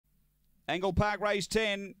Angle-Park Race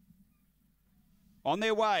 10 on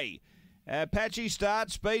their way. Patchy start,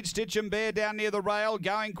 speed, Stitch and Bear down near the rail,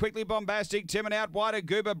 going quickly, Bombastic Tim, and out wider,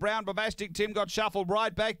 Goober Brown. Bombastic Tim got shuffled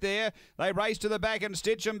right back there. They race to the back, and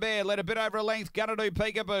Stitch and Bear led a bit over a length. Gonna do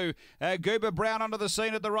Peekaboo. Goober Brown onto the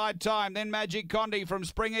scene at the right time. Then Magic Condi from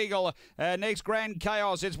Spring Eagle. Next Grand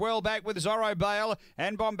Chaos. It's well back with Zorro Bale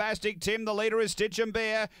and Bombastic Tim. The leader is Stitch and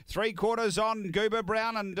Bear. 3/4 on Goober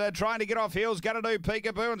Brown and trying to get off heels. Gonna do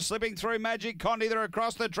Peekaboo and slipping through Magic Condi. They're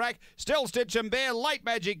across the track. Still Stitch and Bear. Late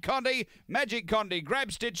Magic Condi. Magic Condi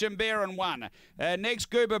grabbed Stitch and Bear and won. Next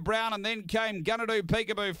Goober Brown, and then came Gonna Do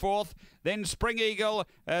Peekaboo fourth. Then Spring Eagle,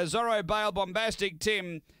 Zorro Bale, Bombastic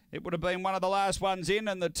Tim. It would have been one of the last ones in,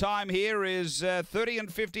 and the time here is 30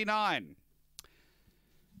 and 59.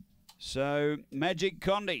 So Magic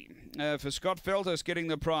Condi for Scott Feltus getting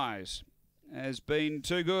the prize has been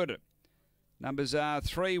too good. Numbers are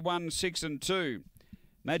 3, 1, 6 and 2.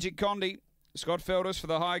 Magic Condi, Scott Feltus for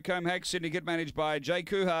the Highcombe Hack Syndicate, managed by Jay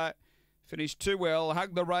Kuhar. Finished too well,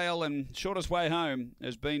 hugged the rail, and shortest way home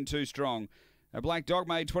has been too strong. A Black Dog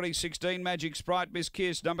May 2016, Magic Sprite, Miss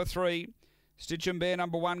Kiss, number 3. Stitch and Bear,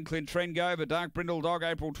 number 1, Clint Trengove. A Dark Brindle Dog,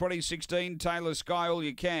 April 2016, Taylor Sky, All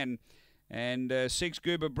You Can. And 6,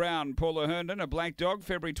 Goober Brown, Paula Herndon. A Black Dog,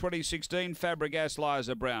 February 2016, Fabregas,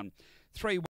 Liza Brown. 3